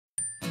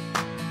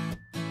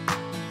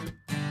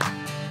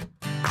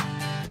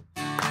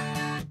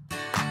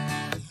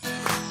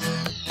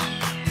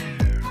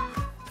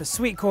But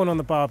sweet corn on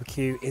the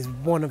barbecue is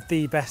one of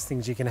the best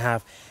things you can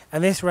have.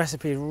 And this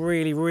recipe is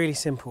really, really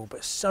simple,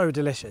 but so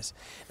delicious.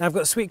 Now I've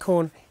got sweet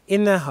corn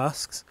in their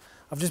husks.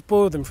 I've just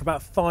boiled them for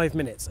about 5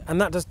 minutes,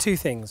 and that does two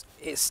things.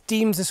 It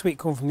steams the sweet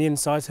corn from the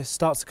inside, so it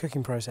starts the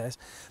cooking process,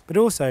 but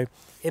also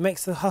it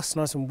makes the husks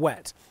nice and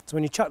wet. So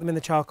when you chuck them in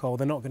the charcoal,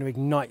 they're not going to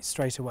ignite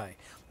straight away.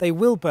 They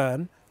will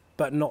burn,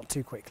 but not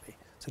too quickly.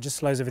 So it just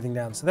slows everything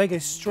down. So they go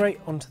straight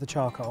onto the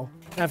charcoal.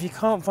 Now if you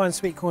can't find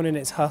sweet corn in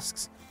its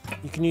husks,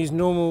 you can use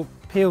normal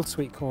peeled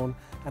sweet corn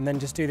and then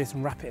just do this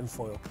and wrap it in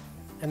foil.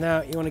 And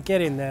now you want to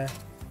get in there,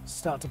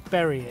 start to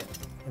bury it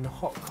in the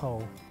hot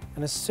coal.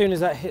 And as soon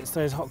as that hits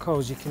those hot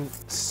coals, you can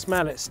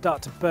smell it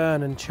start to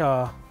burn and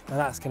char. Now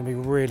that's going to be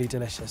really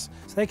delicious.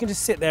 So they can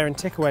just sit there and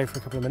tick away for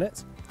a couple of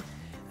minutes.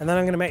 And then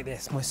I'm going to make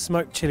this, my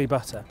smoked chili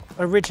butter.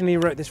 I originally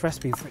wrote this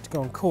recipe for it to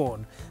go on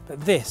corn, but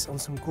this on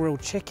some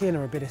grilled chicken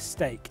or a bit of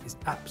steak is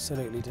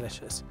absolutely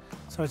delicious.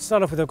 So to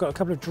start off with, I've got a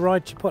couple of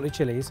dried chipotle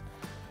chilies,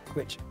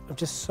 which I've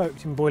just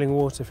soaked in boiling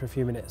water for a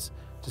few minutes,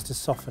 just to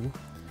soften.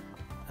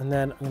 And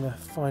then I'm going to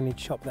finely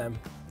chop them.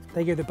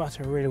 They give the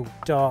butter a real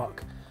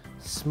dark,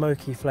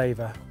 smoky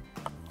flavour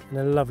and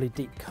a lovely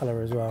deep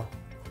colour as well.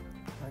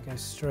 That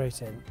goes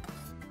straight in.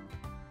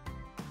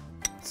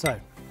 So,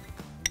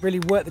 really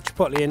work the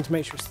chipotle in to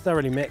make sure it's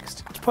thoroughly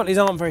mixed.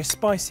 Chipotles aren't very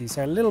spicy,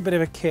 so a little bit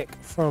of a kick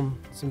from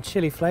some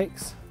chili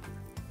flakes.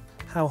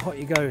 How hot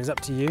you go is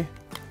up to you.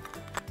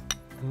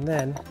 And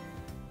then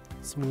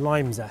some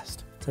lime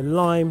zest. So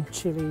lime,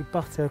 chili,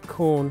 butter,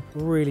 corn,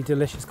 really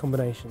delicious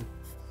combination.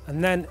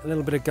 And then a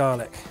little bit of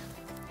garlic.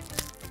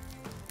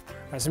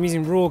 Right, so I'm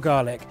using raw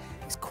garlic.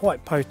 It's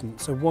quite potent,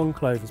 so 1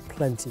 clove is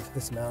plenty for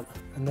this amount.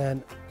 And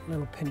then a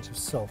little pinch of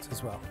salt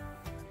as well.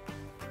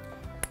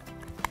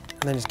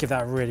 And then just give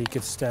that a really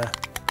good stir.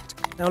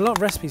 Now a lot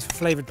of recipes for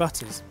flavoured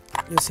butters,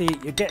 you'll see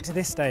you get to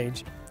this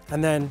stage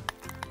and then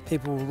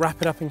people wrap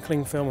it up in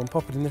cling film and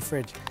pop it in the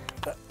fridge.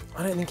 But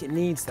I don't think it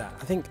needs that.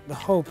 I think the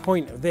whole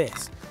point of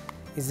this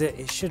is that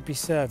it should be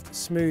served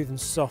smooth and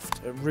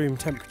soft at room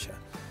temperature,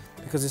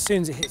 because as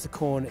soon as it hits the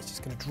corn, it's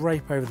just going to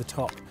drape over the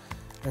top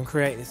and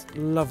create this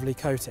lovely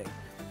coating.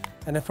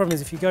 And the problem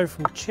is if you go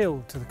from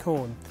chilled to the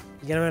corn,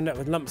 you're going to end up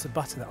with lumps of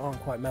butter that aren't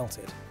quite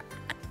melted.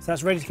 So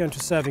that's ready to go into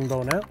a serving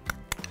bowl now.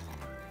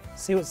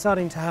 See what's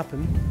starting to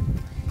happen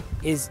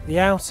is the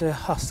outer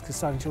husks are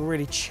starting to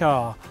really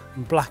char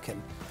and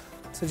blacken.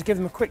 So just give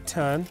them a quick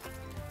turn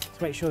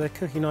to make sure they're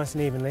cooking nice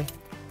and evenly.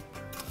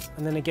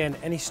 And then again,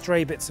 any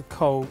stray bits of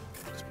coal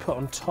just put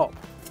on top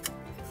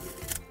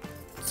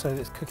so that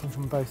it's cooking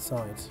from both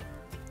sides.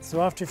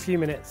 So after a few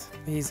minutes,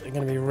 these are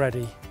going to be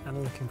ready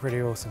and looking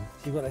pretty awesome.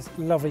 You've got this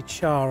lovely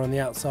char on the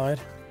outside,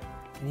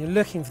 and you're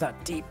looking for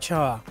that deep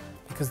char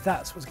because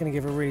that's what's going to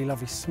give a really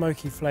lovely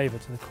smoky flavour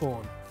to the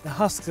corn. The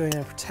husks are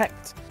going to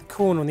protect the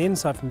corn on the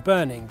inside from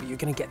burning, but you're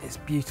going to get this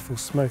beautiful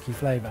smoky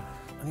flavour.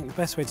 I think the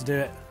best way to do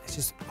it is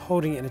just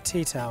holding it in a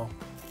tea towel.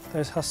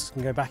 Those husks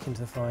can go back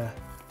into the fire.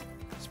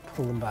 Just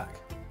pull them back.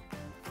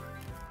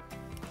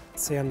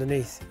 See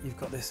underneath, you've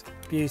got this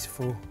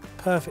beautiful,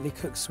 perfectly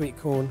cooked sweet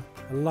corn,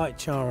 a light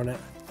char on it,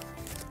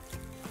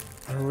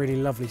 and a really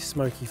lovely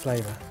smoky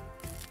flavour.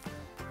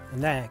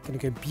 And they're going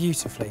to go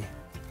beautifully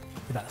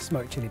with that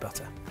smoked chili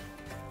butter.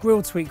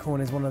 Grilled sweet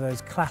corn is one of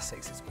those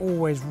classics. It's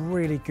always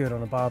really good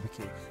on a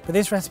barbecue. But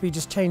this recipe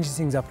just changes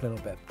things up a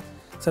little bit.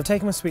 So I've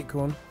taken my sweet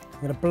corn, I'm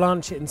going to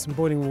blanch it in some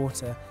boiling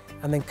water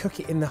and then cook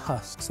it in the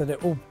husk so that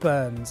it all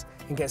burns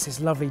and gets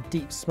this lovely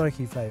deep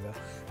smoky flavour.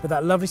 But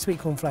that lovely sweet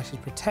corn flesh is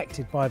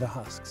protected by the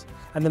husks.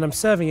 And then I'm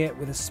serving it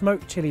with a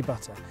smoked chili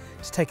butter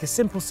to take a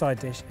simple side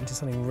dish into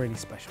something really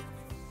special.